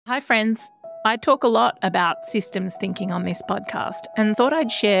Hi friends, I talk a lot about systems thinking on this podcast and thought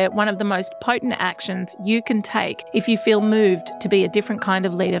I'd share one of the most potent actions you can take if you feel moved to be a different kind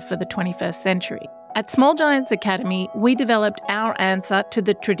of leader for the 21st century. At Small Giants Academy, we developed our answer to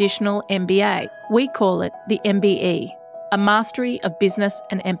the traditional MBA. We call it the MBE, a Mastery of Business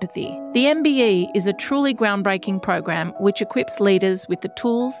and Empathy. The MBE is a truly groundbreaking program which equips leaders with the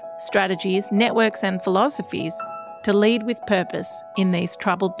tools, strategies, networks and philosophies to lead with purpose in these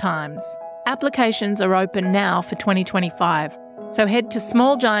troubled times. Applications are open now for 2025, so head to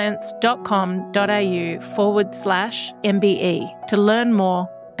smallgiants.com.au/MBE to learn more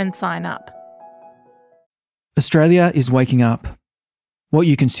and sign up. Australia is waking up. What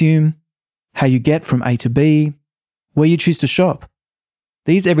you consume, how you get from A to B, where you choose to shop.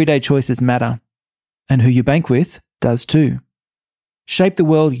 These everyday choices matter, and who you bank with does too. Shape the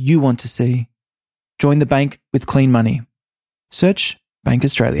world you want to see. Join the bank with clean money. Search Bank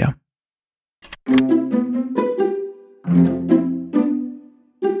Australia.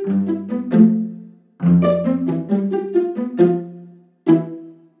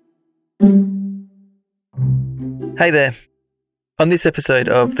 Hey there. On this episode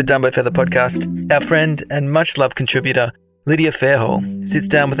of the Dumbo Feather podcast, our friend and much-loved contributor, Lydia Fairhall, sits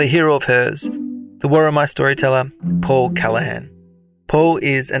down with a hero of hers, the Worimi storyteller, Paul Callaghan. Paul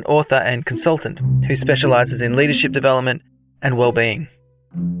is an author and consultant who specialises in leadership development and well-being.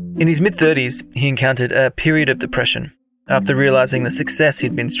 In his mid-30s, he encountered a period of depression after realising the success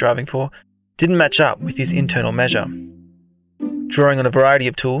he'd been striving for didn't match up with his internal measure. Drawing on a variety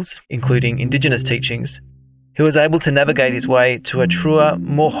of tools, including Indigenous teachings, he was able to navigate his way to a truer,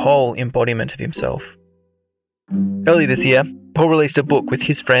 more whole embodiment of himself. Early this year, Paul released a book with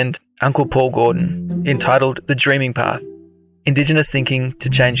his friend, Uncle Paul Gordon, entitled The Dreaming Path: Indigenous Thinking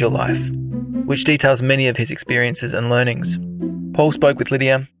to Change Your Life, which details many of his experiences and learnings. Paul spoke with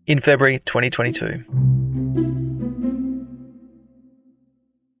Lydia in February 2022.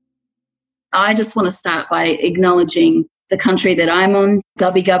 I just want to start by acknowledging the country that I'm on,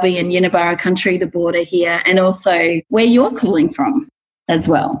 Gubbi Gubbi and Yinnabarra country, the border here, and also where you're calling from as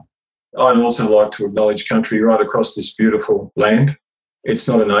well. I'd also like to acknowledge country right across this beautiful land. It's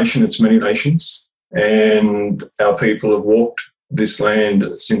not a nation, it's many nations. And our people have walked this land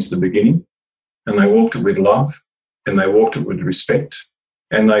since the beginning, and they walked it with love, and they walked it with respect,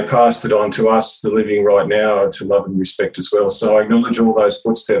 and they passed it on to us, the living right now, to love and respect as well. So I acknowledge all those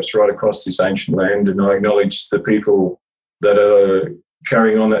footsteps right across this ancient land, and I acknowledge the people that are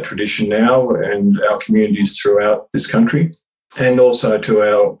carrying on that tradition now and our communities throughout this country, and also to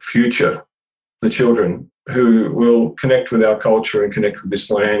our future, the children who will connect with our culture and connect with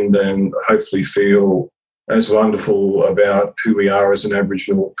this land and hopefully feel as wonderful about who we are as an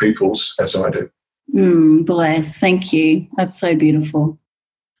Aboriginal peoples as I do. Bless. Thank you. That's so beautiful.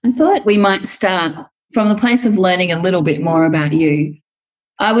 I thought we might start from the place of learning a little bit more about you.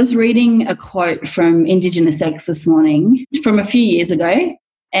 I was reading a quote from Indigenous X this morning from a few years ago,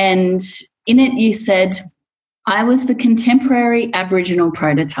 and in it you said, "I was the contemporary Aboriginal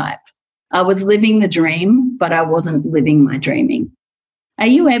prototype. I was living the dream, but I wasn't living my dreaming." Are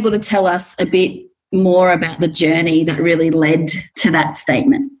you able to tell us a bit more about the journey that really led to that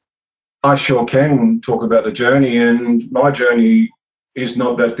statement? I sure can talk about the journey, and my journey is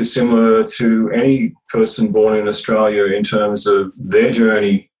not that dissimilar to any person born in Australia in terms of their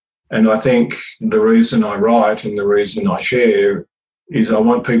journey. And I think the reason I write and the reason I share is I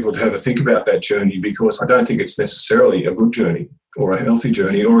want people to have a think about that journey, because I don't think it's necessarily a good journey or a healthy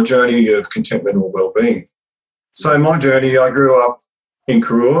journey or a journey of contentment or well-being. So my journey, I grew up in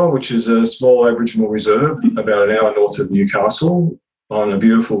Karua, which is a small Aboriginal reserve about an hour north of Newcastle on a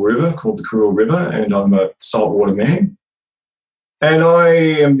beautiful river called the Karua River, and I'm a saltwater man. And I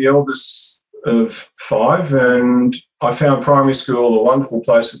am the eldest of 5, and I found primary school a wonderful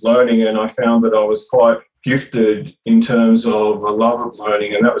place of learning, and I found that I was quite gifted in terms of a love of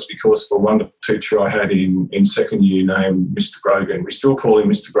learning, and that was because of a wonderful teacher I had in second year named Mr. Grogan. We still call him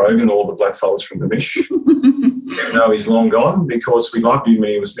Mr. Grogan, all the blackfellas from the Mish. Even though he's long gone, because we loved him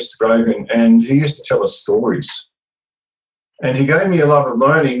and he was Mr. Grogan, and he used to tell us stories. And he gave me a love of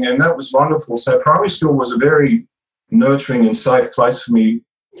learning, and that was wonderful. So primary school was a very nurturing and safe place for me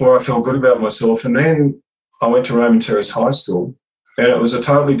where I felt good about myself. And then I went to Roman Terrace High School, and it was a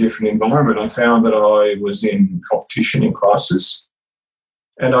totally different environment. I found that I was in competition in classes,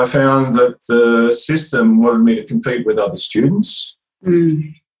 and I found that the system wanted me to compete with other students.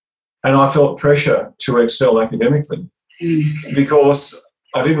 And I felt pressure to excel academically because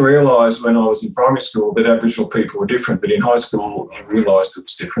I didn't realise when I was in primary school that Aboriginal people were different, but in high school I realised it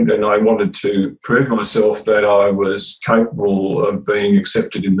was different, and I wanted to prove myself that I was capable of being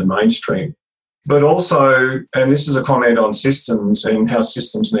accepted in the mainstream. But also, and this is a comment on systems and how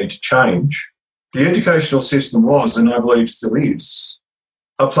systems need to change, the educational system was, and I believe still is,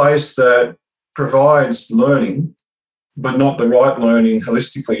 a place that provides learning, but not the right learning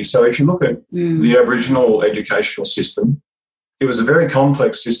holistically. So if you look at the Aboriginal educational system, it was a very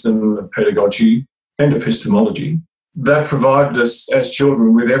complex system of pedagogy and epistemology that provided us as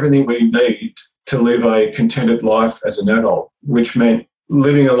children with everything we need to live a contented life as an adult, which meant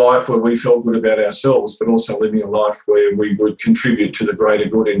living a life where we felt good about ourselves, but also living a life where we would contribute to the greater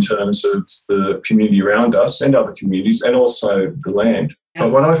good in terms of the community around us and other communities, and also the land.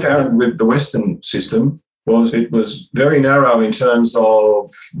 But what I found with the Western system was it was very narrow in terms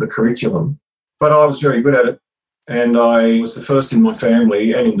of the curriculum, but I was very good at it. And I was the first in my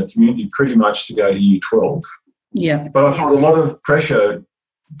family and in the community pretty much to go to year 12. Yeah. But I felt a lot of pressure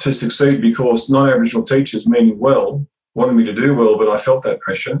to succeed because non-Aboriginal teachers, meaning well, wanted me to do well, but I felt that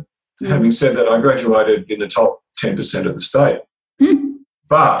pressure. Having said that, I graduated in the top 10% of the state.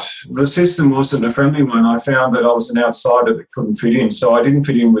 But the system wasn't a friendly one. I found that I was an outsider that couldn't fit in. So I didn't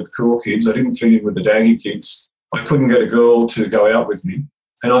fit in with cool kids. I didn't fit in with the daggy kids. I couldn't get a girl to go out with me.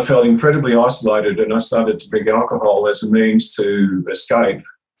 And I felt incredibly isolated, and I started to drink alcohol as a means to escape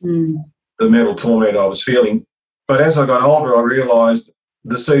the mental torment I was feeling. But as I got older, I realised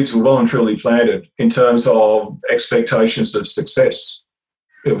the seeds were well and truly planted in terms of expectations of success.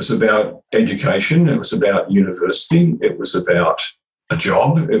 It was about education. It was about university. It was about a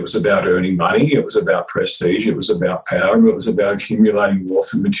job. It was about earning money. It was about prestige. It was about power. It was about accumulating wealth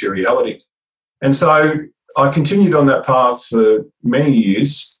and materiality. And so I continued on that path for many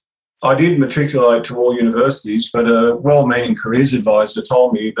years. I did matriculate to all universities, but a well-meaning careers advisor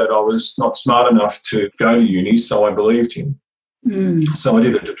told me that I was not smart enough to go to uni, so I believed him. So I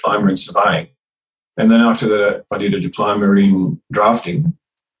did a diploma in surveying. And then after that, I did a diploma in drafting.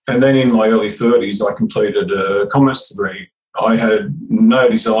 And then in my early 30s, I completed a commerce degree. I had no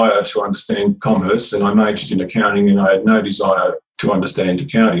desire to understand commerce, and I majored in accounting, and I had no desire to understand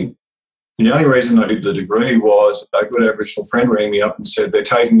accounting. The only reason I did the degree was a good Aboriginal friend rang me up and said, they're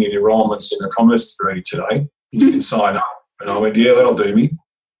taking in enrolments in a commerce degree today. You can sign up. And I went, yeah, that'll do me.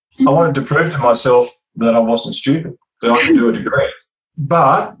 I wanted to prove to myself that I wasn't stupid, that I could do a degree.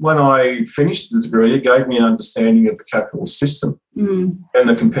 But when I finished the degree, it gave me an understanding of the capitalist system and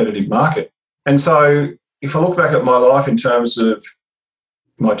the competitive market. And so if I look back at my life in terms of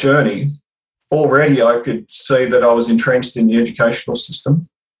my journey, already I could see that I was entrenched in the educational system.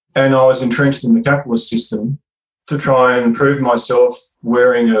 And I was entrenched in the capitalist system to try and prove myself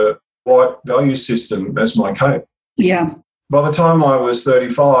wearing a white value system as my coat. Yeah. By the time I was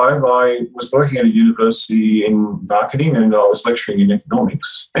 35, I was working at a university in marketing, and I was lecturing in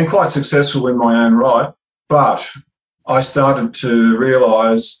economics, and quite successful in my own right. But I started to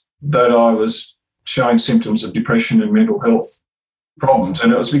realise that I was showing symptoms of depression and mental health problems,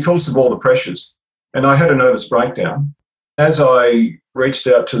 and it was because of all the pressures. And I had a nervous breakdown. As I reached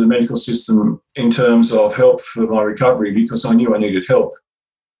out to the medical system in terms of help for my recovery, because I knew I needed help,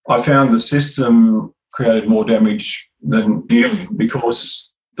 I found the system created more damage than healing,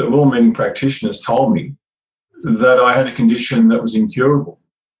 because the well-meaning practitioners told me that I had a condition that was incurable.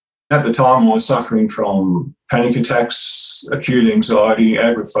 At the time, I was suffering from panic attacks, acute anxiety,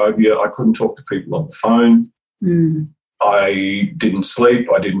 agoraphobia. I couldn't talk to people on the phone. I didn't sleep.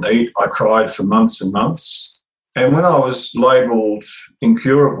 I didn't eat. I cried for months and months. And when I was labelled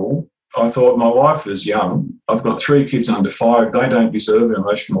incurable, I thought, my wife is young. I've got 3 kids under 5. They don't deserve an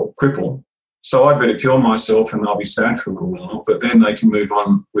emotional cripple. So I'd better kill myself and I'll be sad for a little while, but then they can move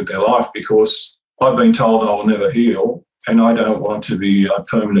on with their life, because I've been told I'll never heal and I don't want to be a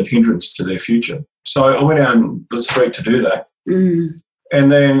permanent hindrance to their future. So I went down the street to do that.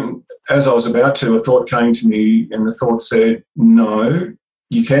 And then as I was about to, a thought came to me, and the thought said, no,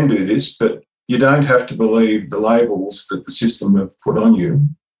 you can do this, but you don't have to believe the labels that the system have put on you.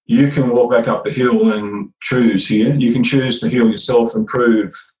 You can walk back up the hill and choose here. You can choose to heal yourself and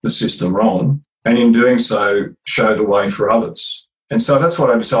prove the system wrong, and in doing so, show the way for others. And so that's what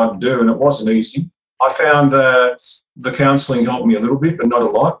I decided to do, and it wasn't easy. I found that the counselling helped me a little bit, but not a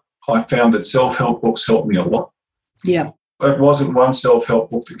lot. I found that self-help books helped me a lot. Yeah. It wasn't one self-help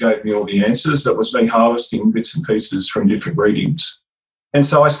book that gave me all the answers. It was me harvesting bits and pieces from different readings. And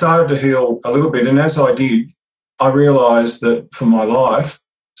so I started to heal a little bit. And as I did, I realised that for my life,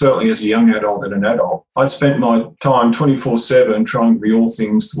 certainly as a young adult and an adult, I'd spent my time 24/7 trying to be all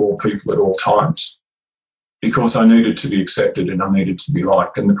things to all people at all times. because I needed to be accepted and I needed to be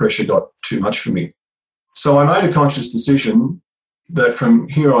liked, and the pressure got too much for me. So I made a conscious decision that from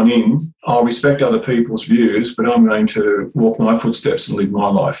here on in, I'll respect other people's views, but I'm going to walk my footsteps and live my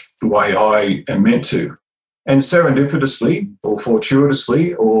life the way I am meant to. And serendipitously or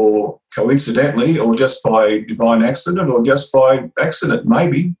fortuitously or coincidentally or just by divine accident or just by accident,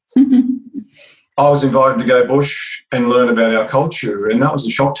 maybe, I was invited to go bush and learn about our culture. And that was a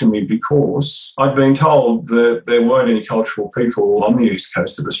shock to me because I'd been told that there weren't any cultural people on the east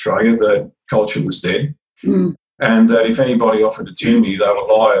coast of Australia, that culture was dead. And that if anybody offered it to me, they were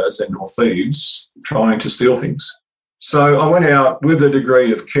liars and or thieves trying to steal things. So I went out with a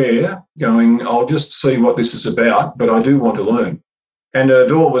degree of care, going, I'll just see what this is about, but I do want to learn. And a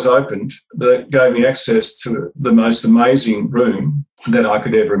door was opened that gave me access to the most amazing room that I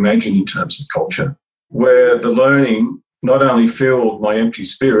could ever imagine in terms of culture, where the learning not only filled my empty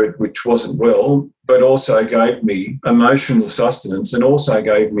spirit, which wasn't well, but also gave me emotional sustenance and also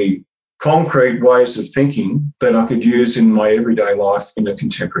gave me concrete ways of thinking that I could use in my everyday life in a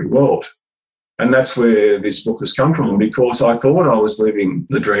contemporary world. And that's where this book has come from, because I thought I was living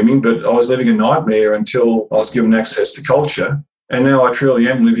the dreaming, but I was living a nightmare until I was given access to culture. And now I truly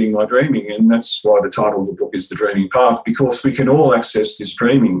am living my dreaming. And that's why the title of the book is The Dreaming Path, because we can all access this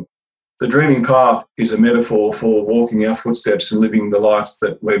dreaming. The dreaming path is a metaphor for walking our footsteps and living the life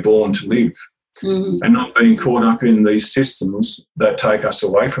that we're born to live. And not being caught up in these systems that take us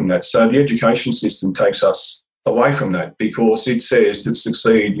away from that. So the education system takes us away from that because it says to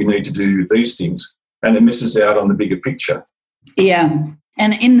succeed, you need to do these things, and it misses out on the bigger picture. Yeah.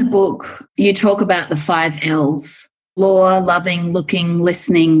 And in the book, you talk about the 5 L's: law, loving, looking,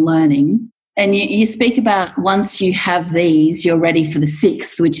 listening, learning. And you speak about once you have these, you're ready for the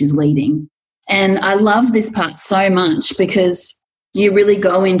 6th, which is leading. And I love this part so much because you really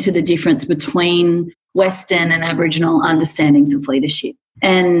go into the difference between Western and Aboriginal understandings of leadership.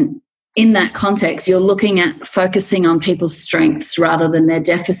 And in that context, you're looking at focusing on people's strengths rather than their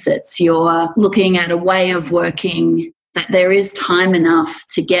deficits. You're looking at a way of working that there is time enough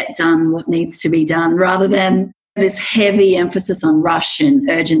to get done what needs to be done rather than this heavy emphasis on rush and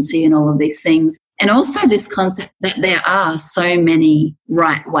urgency and all of these things. And also this concept that there are so many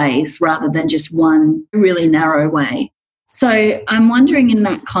right ways rather than just one really narrow way. So I'm wondering in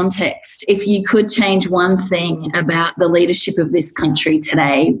that context, if you could change one thing about the leadership of this country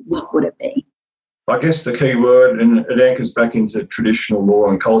today, what would it be? I guess the key word, and it anchors back into traditional law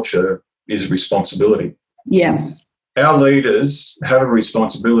and culture, is responsibility. Yeah. Our leaders have a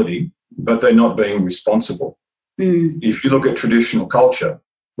responsibility, but they're not being responsible. If you look at traditional culture,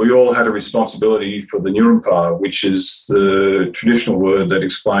 we all had a responsibility for the Nyurumpa, which is the traditional word that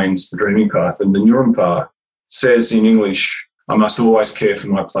explains the dreaming path. And the Nyurumpa says in English, I must always care for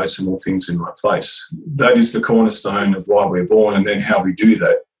my place and all things in my place. That is the cornerstone of why we're born, and then how we do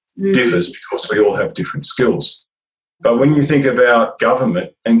that differs because we all have different skills. But when you think about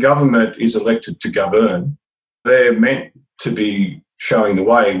government, and government is elected to govern, they're meant to be showing the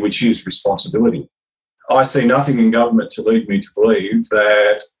way, which is responsibility. I see nothing in government to lead me to believe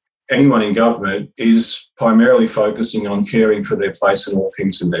that anyone in government is primarily focusing on caring for their place and all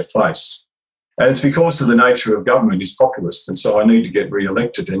things in their place. And it's because of the nature of government is populist, and so I need to get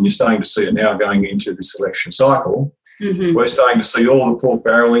re-elected. And you're starting to see it now going into this election cycle. We're starting to see all the pork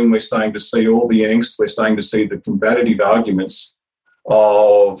barrelling, we're starting to see all the angst, we're starting to see the combative arguments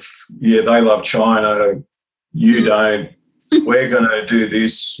of, yeah, they love China, you don't, we're going to do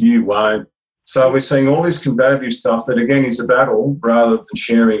this, you won't. So we're seeing all this combative stuff that, again, is a battle rather than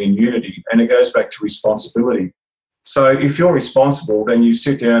sharing and unity, and it goes back to responsibility. So if you're responsible, then you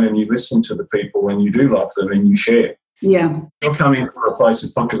sit down and you listen to the people and you do love them and you share. Yeah. You're coming from a place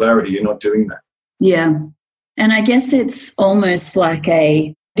of popularity, you're not doing that. Yeah. And I guess it's almost like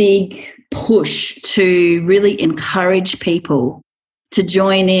a big push to really encourage people to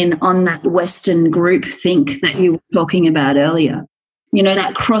join in on that Western group think that you were talking about earlier. You know,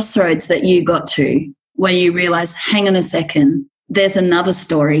 that crossroads that you got to where you realise, hang on a second, there's another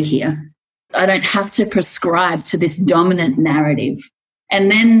story here. I don't have to prescribe to this dominant narrative. And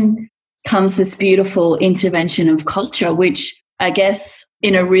then comes this beautiful intervention of culture, which I guess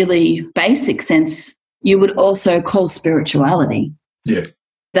in a really basic sense, you would also call spirituality. Yeah.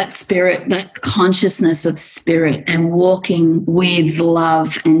 That spirit, that consciousness of spirit and walking with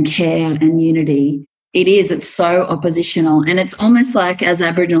love and care and unity. It's so oppositional. And it's almost like as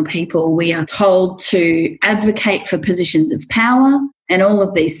Aboriginal people, we are told to advocate for positions of power and all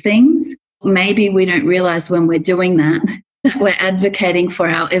of these things. Maybe we don't realise when we're doing that we're advocating for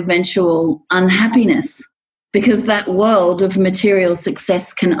our eventual unhappiness, because that world of material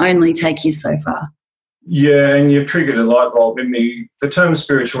success can only take you so far. Yeah, and you've triggered a light bulb in me. The term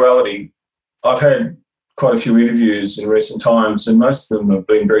spirituality, I've had quite a few interviews in recent times, and most of them have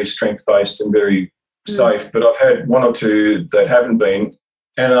been very strength-based and very safe, but I've had one or two that haven't been.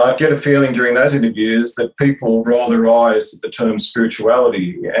 And I get a feeling during those interviews that people roll their eyes at the term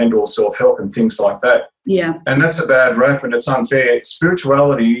spirituality and or self-help and things like that. Yeah. And that's a bad rap and it's unfair.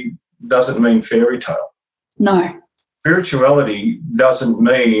 Spirituality doesn't mean fairy tale. No. Spirituality doesn't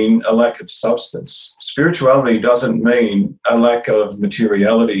mean a lack of substance. Spirituality doesn't mean a lack of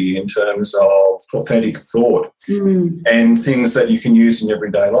materiality in terms of authentic thought and things that you can use in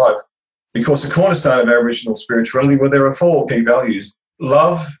everyday life. Because the cornerstone of Aboriginal spirituality, well, there are 4 key values: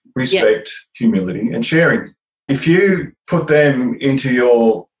 love, respect, humility, and sharing. If you put them into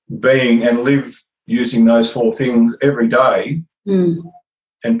your being and live using those 4 things every day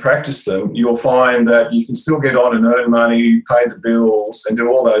and practice them, you'll find that you can still get on and earn money, pay the bills and do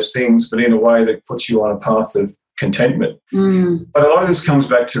all those things, but in a way that puts you on a path of contentment. But a lot of this comes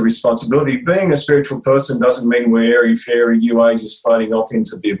back to responsibility. Being a spiritual person doesn't mean we're airy-fairy, new age is floating off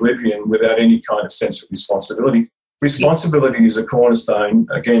into the oblivion without any kind of sense of responsibility. Responsibility is a cornerstone.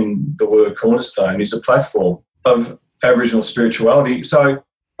 Again, the word cornerstone is a platform of Aboriginal spirituality. So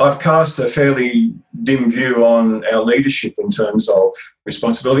I've cast a fairly dim view on our leadership in terms of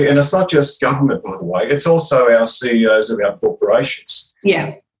responsibility. And it's not just government, by the way. It's also our CEOs of our corporations.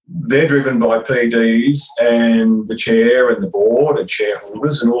 Yeah. They're driven by PDs and the chair and the board and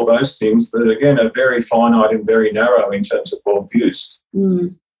shareholders and all those things that, again, are very finite and very narrow in terms of worldviews.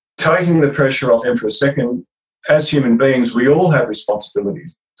 Taking the pressure off them for a second, as human beings, we all have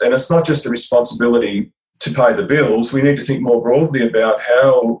responsibilities. And it's not just a responsibility to pay the bills. We need to think more broadly about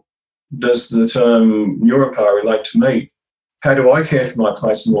how does the term Nurapa relate to me? How do I care for my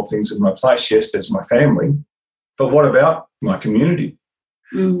place and all things in my place? Yes, there's my family. But what about my community?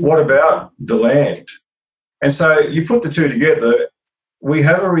 What about the land? And so you put the two together, we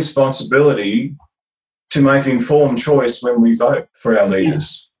have a responsibility to make informed choice when we vote for our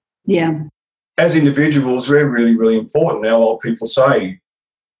leaders. Yeah. As individuals, we're really, really important. Now, old people say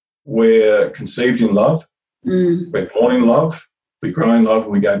we're conceived in love, we're born in love, we grow in love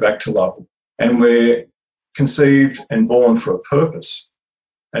and we go back to love. And we're conceived and born for a purpose.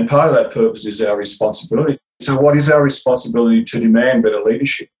 And part of that purpose is our responsibility. So what is our responsibility? To demand better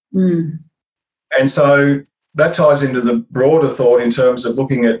leadership. And so that ties into the broader thought in terms of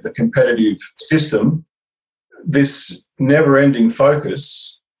looking at the competitive system, this never-ending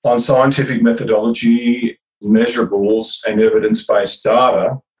focus on scientific methodology, measurables and evidence-based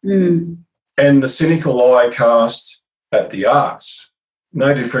data, and the cynical eye cast at the arts.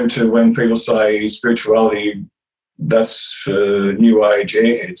 No different to when people say spirituality, that's for new age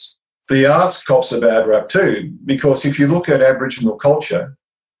airheads. The arts cops a bad rap too, because if you look at Aboriginal culture,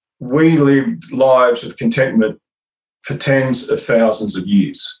 we lived lives of contentment for tens of thousands of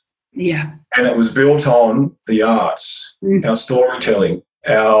years. Yeah. And it was built on the arts, our storytelling,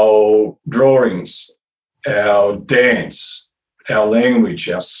 our drawings, our dance, our language,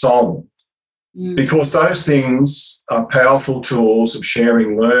 our song, because those things are powerful tools of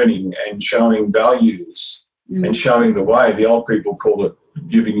sharing learning and showing values and showing the way. The old people call it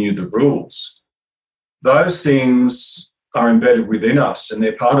giving you the rules. Those things are embedded within us and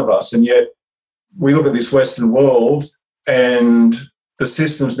they're part of us. And yet we look at this Western world and the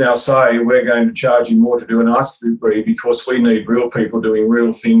systems now say we're going to charge you more to do an arts degree because we need real people doing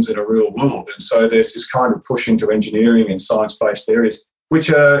real things in a real world. And so there's this kind of push into engineering and science-based areas, which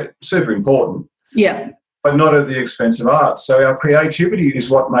are super important, but not at the expense of art. So our creativity is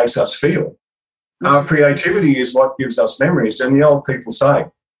what makes us feel. Our creativity is what gives us memories. And the old people say,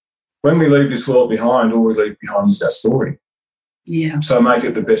 when we leave this world behind, all we leave behind is our story. Yeah. So make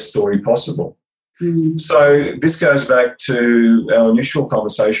it the best story possible. So this goes back to our initial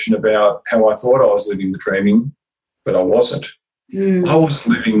conversation about how I thought I was living the dreaming, but I wasn't. I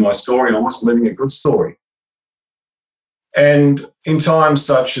wasn't living my story. I wasn't living a good story. And in times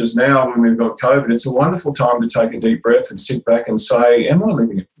such as now when we've got COVID, it's a wonderful time to take a deep breath and sit back and say, am I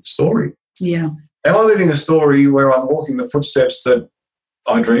living a good story? Yeah. Am I living a story where I'm walking the footsteps that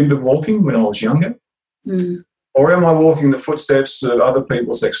I dreamed of walking when I was younger? Or am I walking the footsteps of other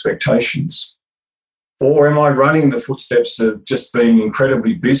people's expectations? Or am I running the footsteps of just being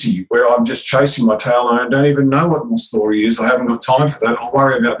incredibly busy where I'm just chasing my tail and I don't even know what my story is? I haven't got time for that. I'll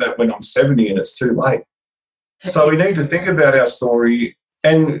worry about that when I'm 70 and it's too late. So we need to think about our story.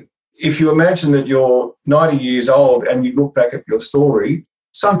 And if you imagine that you're 90 years old and you look back at your story,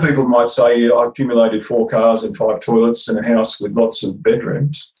 some people might say, I accumulated 4 cars and 5 toilets and a house with lots of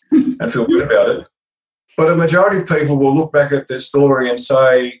bedrooms and feel good about it. But a majority of people will look back at their story and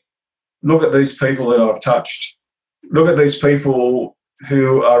say, look at these people that I've touched. Look at these people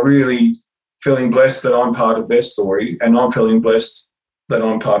who are really feeling blessed that I'm part of their story, and I'm feeling blessed that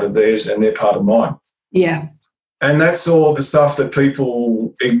I'm part of theirs and they're part of mine. Yeah. And that's all the stuff that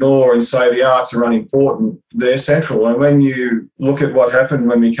people ignore and say the arts are unimportant. They're central. And when you look at what happened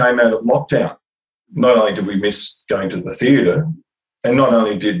when we came out of lockdown, not only did we miss going to the theatre, and not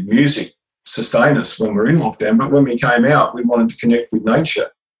only did music sustain us when we were in lockdown, but when we came out, we wanted to connect with nature.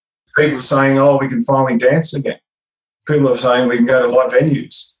 People are saying, oh, we can finally dance again. People are saying we can go to live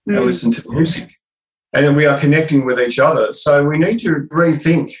venues and listen to music. And we are connecting with each other. So we need to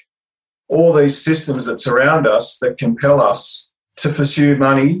rethink all these systems that surround us that compel us to pursue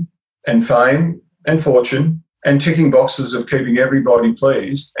money and fame and fortune and ticking boxes of keeping everybody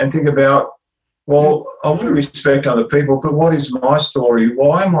pleased, and think about, well, I want to respect other people, but what is my story?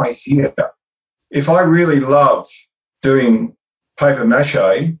 Why am I here? If I really love doing paper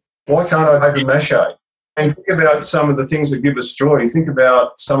mache, why can't I paper mache? And think about some of the things that give us joy. Think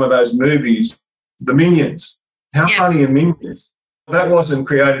about some of those movies, the Minions. How funny are Minions? That wasn't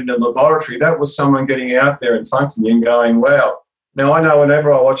created in a laboratory. That was someone getting out there and funking and going, wow. Now, I know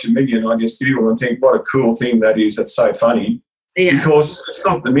whenever I watch a Minion, I just Google and think, what a cool thing that is. That's so funny. Yeah. Because it's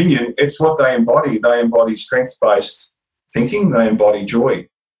not the Minion, it's what they embody. They embody strength-based thinking. They embody joy.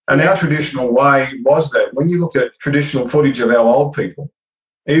 And our traditional way was that. When you look at traditional footage of our old people,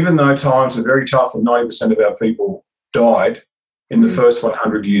 even though times are very tough and 90% of our people died in the first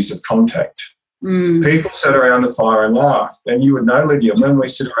 100 years of contact, people sat around the fire and laughed. And you would know, Lydia, when we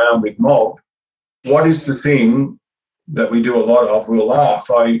sit around with mob, what is the thing that we do a lot of? We'll laugh.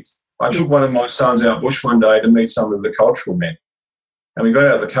 I took one of my sons out bush one day to meet some of the cultural men. And we got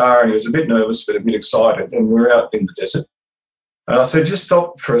out of the car and he was a bit nervous but a bit excited, and we're out in the desert. And I said, just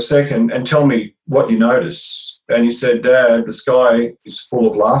stop for a second and tell me what you notice. And he said, Dad, the sky is full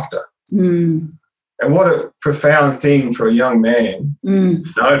of laughter. And what a profound thing for a young man to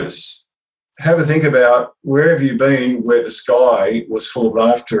notice. Have a think about, where have you been where the sky was full of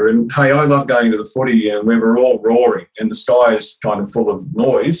laughter? And, hey, I love going to the footy and where we're all roaring and the sky is kind of full of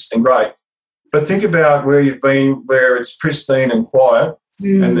noise, and great. But think about where you've been where it's pristine and quiet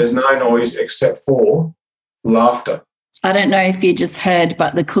and there's no noise except for laughter. I don't know if you just heard,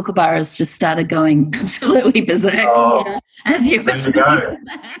 but the kookaburras just started going absolutely berserk. As you go.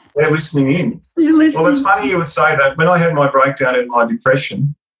 They're listening in. Well, it's funny you would say that. When I had my breakdown in my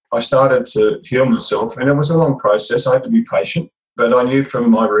depression, I started to heal myself, and it was a long process. I had to be patient, but I knew from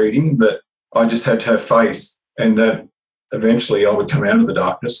my reading that I just had to have faith and that eventually I would come out of the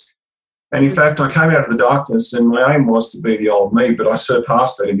darkness. And in fact, I came out of the darkness and my aim was to be the old me, but I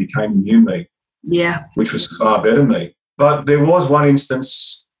surpassed that and became the new me, which was a far better me. But there was one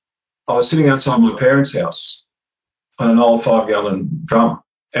instance, I was sitting outside my parents' house on an old 5-gallon drum,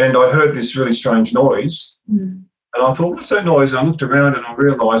 and I heard this really strange noise. And I thought, what's that noise? I looked around and I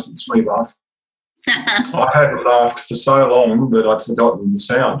realised it's me laughing. I hadn't laughed for so long that I'd forgotten the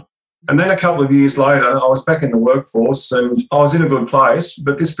sound. And then a couple of years later, I was back in the workforce and I was in a good place.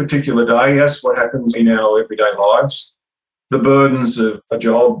 But this particular day, as what happens in our everyday lives, the burdens of a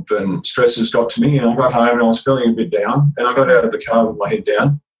job and stresses got to me, and I got home and I was feeling a bit down, and I got out of the car with my head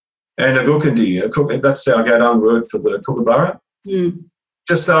down. And a gookindi, that's our Gadang word for the kookaburra,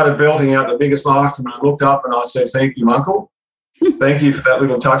 just started belting out the biggest laugh, and I looked up and I said, thank you, Uncle. Thank you for that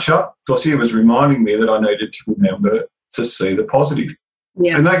little touch-up, because he was reminding me that I needed to remember to see the positive.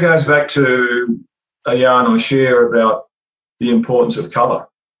 Yeah. And that goes back to a yarn I share about the importance of colour.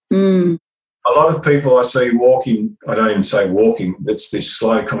 A lot of people I see walking, I don't even say walking, it's this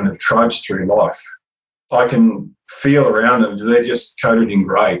slow kind of trudge through life. I can feel around them, they're just coated in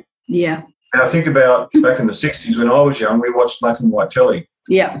grey. Yeah. Now think about back in the 60s when I was young, we watched black and white telly.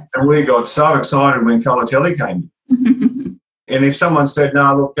 Yeah. And we got so excited when colour telly came. And if someone said,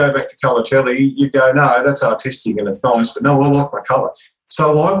 no, look, go back to colour telly, you'd go, no, that's artistic and it's nice, but no, I like my colour.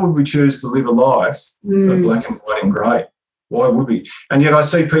 So why would we choose to live a life of black and white and grey? Why would we? And yet I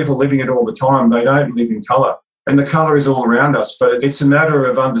see people living it all the time. They don't live in colour. And the colour is all around us, but it's a matter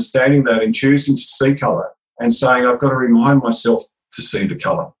of understanding that and choosing to see colour and saying, I've got to remind myself to see the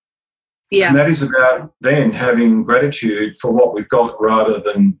colour. Yeah. And that is about then having gratitude for what we've got rather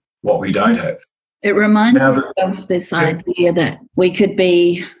than what we don't have. It reminds me of this idea that we could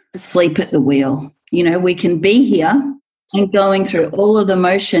be asleep at the wheel. You know, we can be here and going through all of the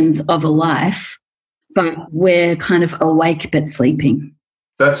motions of a life, but we're kind of awake but sleeping.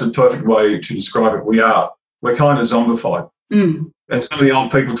 That's a perfect way to describe it. We're kind of zombified. And some of the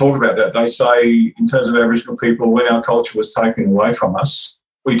old people talk about that. They say, in terms of Aboriginal people, when our culture was taken away from us,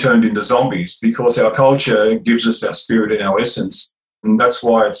 we turned into zombies because our culture gives us our spirit and our essence. And that's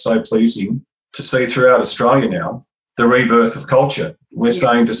why it's so pleasing to see throughout Australia now the rebirth of culture. We're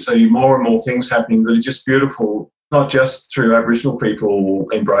starting to see more and more things happening that are just beautiful, not just through Aboriginal people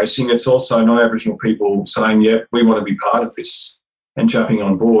embracing, it's also non-Aboriginal people saying, yep, we want to be part of this and jumping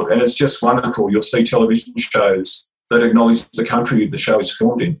on board. And it's just wonderful. You'll see television shows that acknowledge the country the show is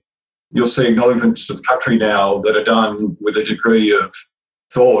filmed in. You'll see acknowledgements of country now that are done with a degree of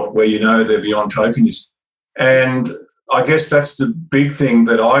thought where you know they're beyond tokenism. And I guess that's the big thing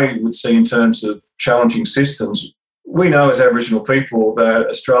that I would see in terms of challenging systems. We know as Aboriginal people that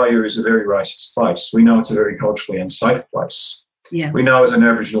Australia is a very racist place. We know it's a very culturally unsafe place. Yeah. We know as an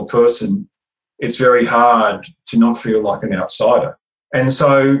Aboriginal person, it's very hard to not feel like an outsider. And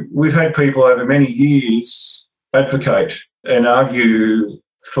so we've had people over many years advocate and argue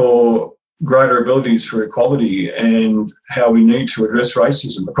for greater abilities for equality and how we need to address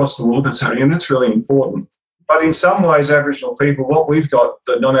racism across the world. And that's really important. But in some ways, Aboriginal people, what we've got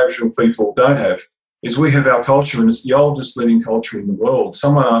that non-Aboriginal people don't have is we have our culture, and it's the oldest living culture in the world.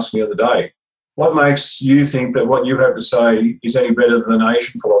 Someone asked me the other day, what makes you think that what you have to say is any better than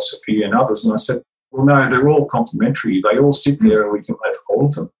Asian philosophy and others? And I said, well, no, they're all complementary. They all sit there and we can have all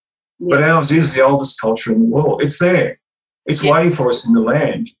of them. Yeah. But ours is the oldest culture in the world. It's there. It's waiting for us in the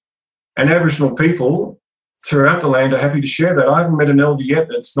land. And Aboriginal people throughout the land are happy to share that. I haven't met an elder yet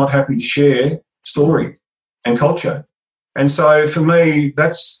that's not happy to share story and culture. And so for me,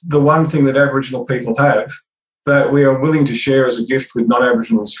 that's the one thing that Aboriginal people have that we are willing to share as a gift with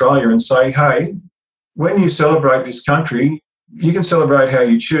non-Aboriginal Australia and say, hey, when you celebrate this country, you can celebrate how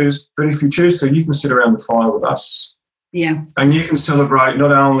you choose, but if you choose to, you can sit around the fire with us. Yeah. And you can celebrate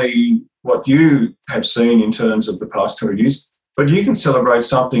not only what you have seen in terms of the past 200 years, but you can celebrate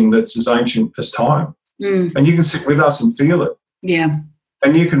something that's as ancient as time. Mm. And you can sit with us and feel it. Yeah.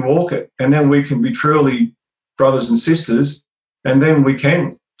 And you can walk it. And then we can be truly brothers and sisters, and then we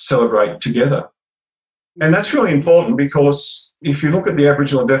can celebrate together. And that's really important because if you look at the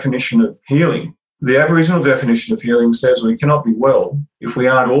Aboriginal definition of healing, the Aboriginal definition of healing says we cannot be well if we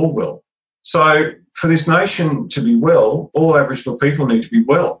aren't all well. So for this nation to be well, all Aboriginal people need to be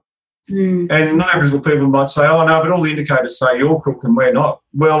well. Mm. And non-Aboriginal people might say, oh, no, but all the indicators say you're crook and we're not.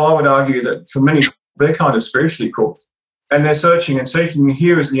 Well, I would argue that for many, they're kind of spiritually crook and they're searching and seeking.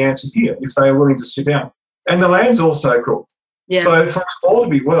 Here is the answer here if they are willing to sit down. And the land's also crook. Yeah. So for us all to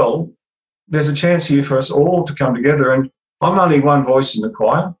be well, there's a chance here for us all to come together. And I'm only one voice in the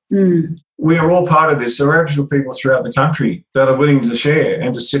choir. Mm. We are all part of this. There are Aboriginal people throughout the country that are willing to share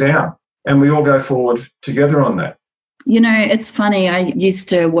and to sit down. And we all go forward together on that. You know, it's funny. I used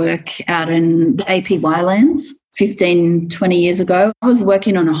to work out in the APY lands 15, 20 years ago. I was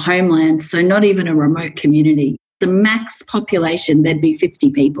working on a homeland, so not even a remote community. The max population, there'd be 50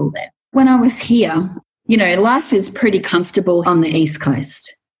 people there. When I was here, you know, life is pretty comfortable on the East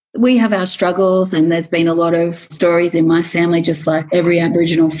Coast. We have our struggles and there's been a lot of stories in my family, just like every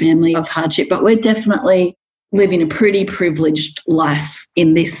Aboriginal family, of hardship, but we're definitely living a pretty privileged life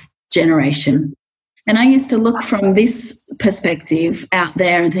in this generation. And I used to look from this perspective out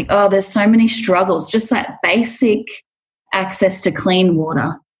there and think, oh, there's so many struggles, just that basic access to clean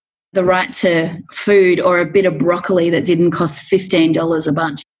water, the right to food or a bit of broccoli that didn't cost $15 a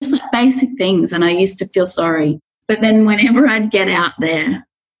bunch, just like basic things. And I used to feel sorry. But then whenever I'd get out there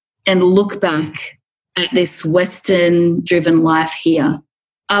and look back at this Western-driven life here,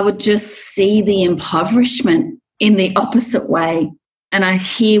 I would just see the impoverishment in the opposite way. And I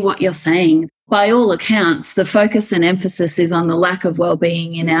hear what you're saying. By all accounts, the focus and emphasis is on the lack of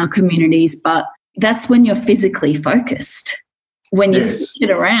well-being in our communities, but that's when you're physically focused. When you switch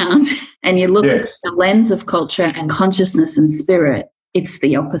it around and you look at the lens of culture and consciousness and spirit, it's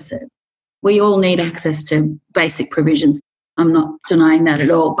the opposite. We all need access to basic provisions. I'm not denying that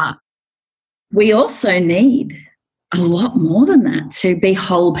at all, but we also need a lot more than that to be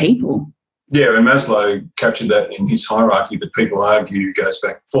whole people. Yeah, and Maslow captured that in his hierarchy that people argue goes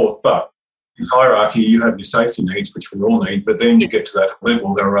back and forth. But in hierarchy, you have your safety needs, which we all need, but then you get to that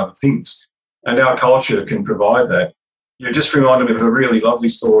level, there are other things. And our culture can provide that. You just reminded me of a really lovely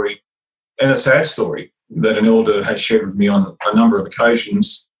story and a sad story that an elder has shared with me on a number of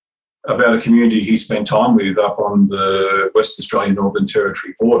occasions about a community he spent time with up on the Western Australian Northern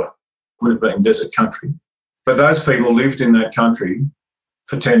Territory border. Would have been desert country. But those people lived in that country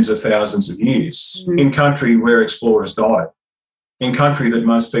for tens of thousands of years, in country where explorers died, in country that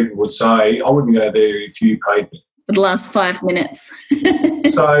most people would say, I wouldn't go there if you paid me. For the last 5 minutes.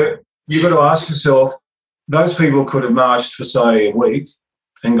 So you've got to ask yourself, those people could have marched for, say, a week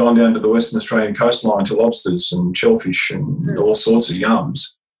and gone down to the Western Australian coastline to lobsters and shellfish and all sorts of yums.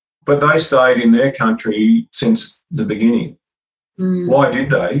 But they stayed in their country since the beginning. Why did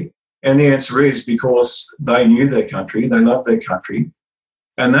they? And the answer is because they knew their country, they loved their country,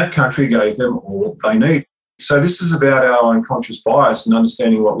 and that country gave them all they need. So this is about our unconscious bias and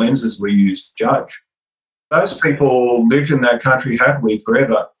understanding what lenses we use to judge. Those people lived in that country happily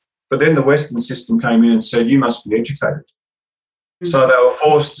forever, but then the Western system came in and said, you must be educated. So they were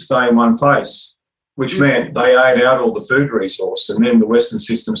forced to stay in one place, which meant they ate out all the food resource. And then the Western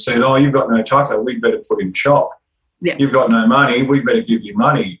system said, oh, you've got no tucker, we'd better put in shop. Yeah. You've got no money, we better give you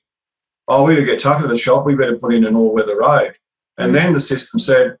money. Oh, we to get tucker to the shop, we better put in an all-weather road. And then the system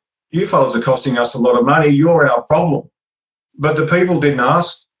said, you fellas are costing us a lot of money, you're our problem. But the people didn't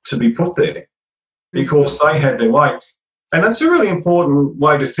ask to be put there because they had their way. And that's a really important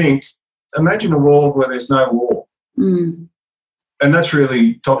way to think. Imagine a world where there's no war. And that's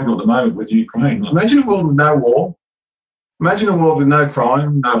really topical at the moment with Ukraine. Imagine a world with no war. Imagine a world with no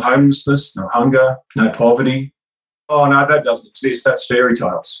crime, no homelessness, no hunger, no poverty. Oh, no, that doesn't exist. That's fairy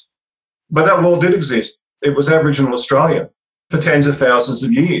tales. But that world did exist. It was Aboriginal Australia for tens of thousands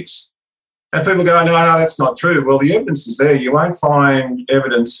of years. And people go, no, that's not true. Well, the evidence is there. You won't find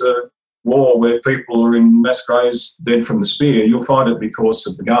evidence of war where people are in mass graves dead from the spear. You'll find it because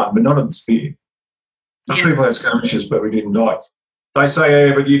of the gun, but not of the spear. Yeah. People had skirmishes, but we didn't die. They say,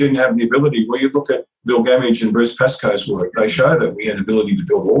 yeah, but you didn't have the ability. Well, you look at Bill Gamage and Bruce Pascoe's work. They show that we had the ability to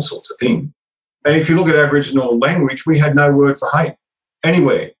build all sorts of things. And if you look at Aboriginal language, we had no word for hate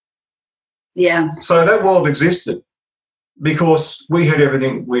anywhere. Yeah. So that world existed because we had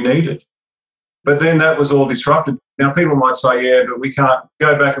everything we needed. But then that was all disrupted. Now, people might say, yeah, but we can't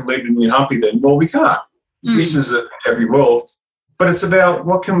go back and live in New Humpy then. Well, we can't. This is every world. But it's about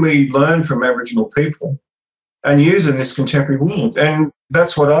what can we learn from Aboriginal people and use in this contemporary world. And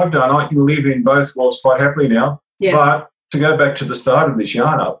that's what I've done. I can live in both worlds quite happily now. Yeah. But to go back to the start of this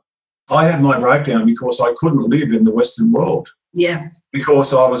yarn up, I had my breakdown because I couldn't live in the Western world. Yeah.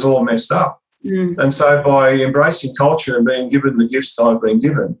 Because I was all messed up. And so by embracing culture and being given the gifts that I've been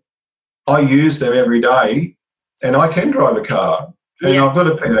given, I use them every day, and I can drive a car, and I've got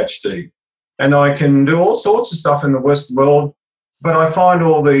a PhD, and I can do all sorts of stuff in the Western world, but I find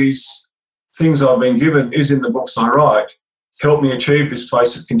all these things I've been given is in the books I write, help me achieve this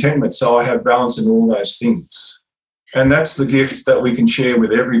place of contentment, so I have balance in all those things. And that's the gift that we can share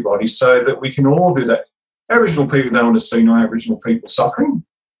with everybody so that we can all do that. Aboriginal people don't want to see non-Aboriginal people suffering.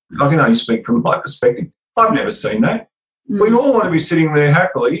 I can only speak from my perspective. I've never seen that. We all want to be sitting there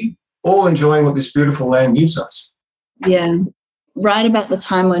happily, all enjoying what this beautiful land gives us. Yeah. Right about the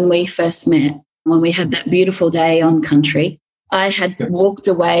time when we first met, when we had that beautiful day on country, I had walked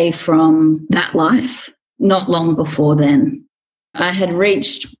away from that life not long before then. I had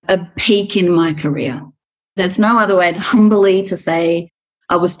reached a peak in my career. There's no other way humbly to say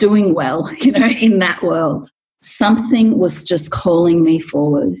I was doing well, in that world. Something was just calling me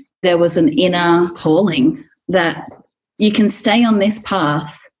forward. There was an inner calling that you can stay on this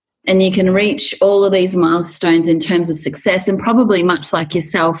path and you can reach all of these milestones in terms of success. And probably much like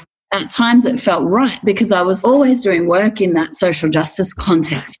yourself, at times it felt right because I was always doing work in that social justice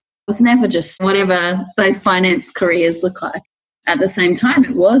context. It was never just whatever those finance careers look like. At the same time,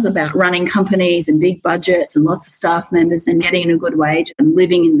 it was about running companies and big budgets and lots of staff members and getting a good wage and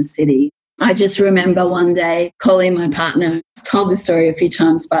living in the city. I just remember one day calling my partner, I've told this story a few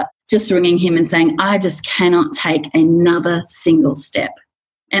times, but just ringing him and saying, I just cannot take another single step.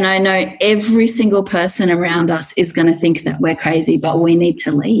 And I know every single person around us is going to think that we're crazy, but we need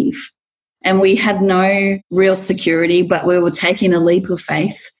to leave. And we had no real security, but we were taking a leap of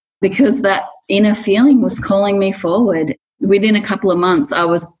faith because that inner feeling was calling me forward. Within a couple of months, I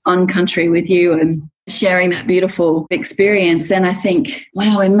was on country with you and sharing that beautiful experience. And I think,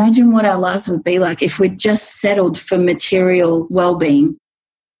 wow, imagine what our lives would be like if we'd just settled for material well-being.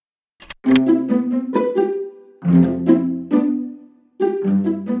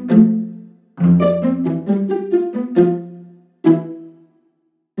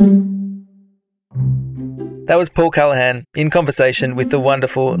 That was Paul Callaghan in conversation with the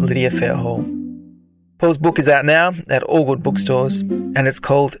wonderful Lydia Fairhall. Paul's book is out now at all good bookstores, and it's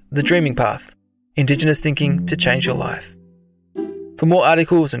called The Dreaming Path: Indigenous Thinking to Change Your Life. For more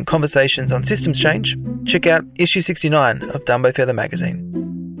articles and conversations on systems change, check out issue 69 of Dumbo Feather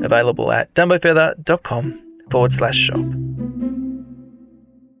magazine, available at dumbofeather.com/shop.